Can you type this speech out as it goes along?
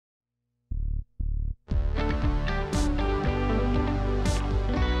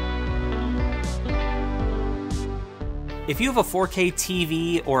If you have a 4K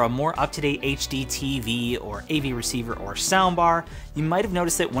TV or a more up-to-date HD TV or AV receiver or soundbar, you might have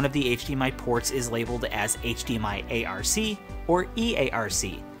noticed that one of the HDMI ports is labeled as HDMI ARC or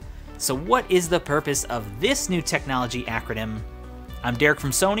eARC. So what is the purpose of this new technology acronym? I'm Derek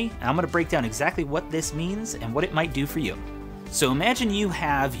from Sony, and I'm going to break down exactly what this means and what it might do for you. So imagine you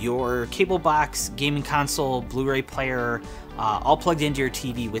have your cable box, gaming console, Blu-ray player, all plugged into your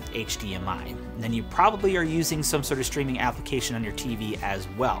TV with HDMI. And then you probably are using some sort of streaming application on your TV as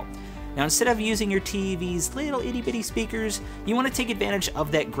well. Now instead of using your TV's little itty bitty speakers, you want to take advantage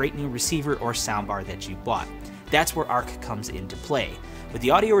of that great new receiver or soundbar that you bought. That's where eARC comes into play. With the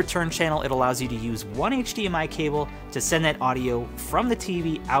audio return channel, it allows you to use one HDMI cable to send that audio from the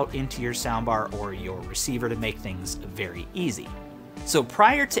TV out into your soundbar or your receiver to make things very easy. So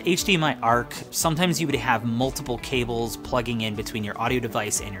prior to HDMI ARC, sometimes you would have multiple cables plugging in between your audio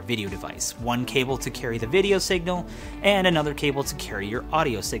device and your video device. One cable to carry the video signal and another cable to carry your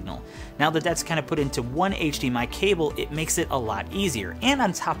audio signal. Now that that's kind of put into one HDMI cable, it makes it a lot easier. And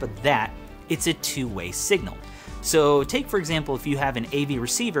on top of that, it's a two-way signal. So take, for example, if you have an AV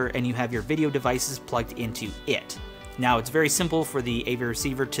receiver and you have your video devices plugged into it. Now it's very simple for the AV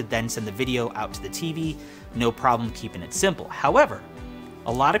receiver to then send the video out to the TV, no problem keeping it simple. However,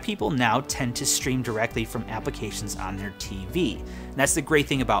 a lot of people now tend to stream directly from applications on their TV. And that's the great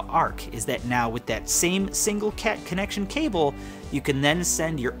thing about eARC, is that now with that same single connection cable, you can then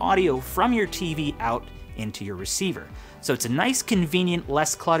send your audio from your TV out into your receiver. So it's a nice, convenient,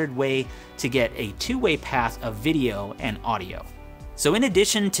 less cluttered way to get a two-way path of video and audio. So in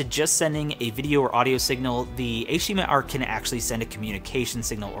addition to just sending a video or audio signal, the HDMI ARC can actually send a communication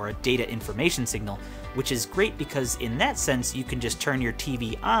signal or a data information signal, which is great because in that sense, you can just turn your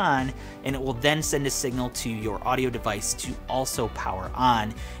TV on and it will then send a signal to your audio device to also power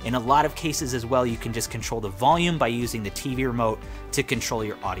on. In a lot of cases as well, you can just control the volume by using the TV remote to control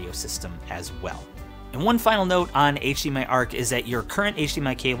your audio system as well. And one final note on HDMI ARC is that your current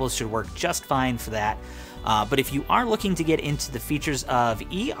HDMI cables should work just fine for that. But if you are looking to get into the features of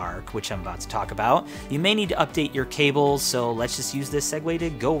eARC, which I'm about to talk about, you may need to update your cables, so let's just use this segue to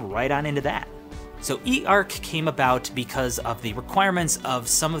go right on into that. So eARC came about because of the requirements of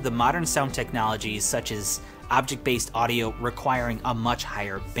some of the modern sound technologies, such as object-based audio requiring a much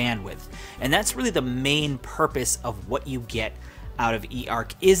higher bandwidth. And that's really the main purpose of what you get out of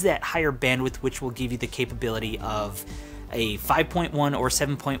eARC, is that higher bandwidth, which will give you the capability of a 5.1 or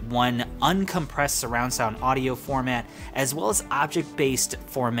 7.1 uncompressed surround sound audio format, as well as object-based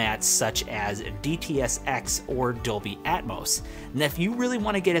formats such as DTS:X or Dolby Atmos. And if you really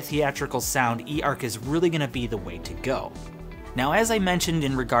want to get a theatrical sound, eARC is really going to be the way to go. Now, as I mentioned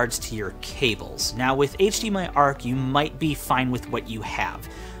in regards to your cables, now with HDMI ARC, you might be fine with what you have.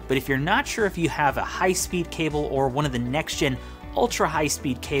 But if you're not sure if you have a high-speed cable or one of the next-gen ultra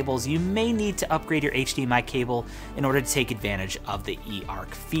high-speed cables, you may need to upgrade your HDMI cable in order to take advantage of the eARC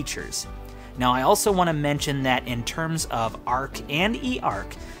features. Now, I also want to mention that in terms of ARC and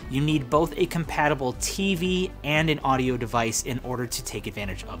eARC, you need both a compatible TV and an audio device in order to take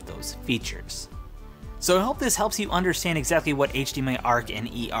advantage of those features. So I hope this helps you understand exactly what HDMI ARC and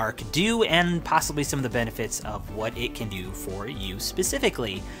eARC do and possibly some of the benefits of what it can do for you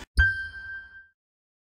specifically.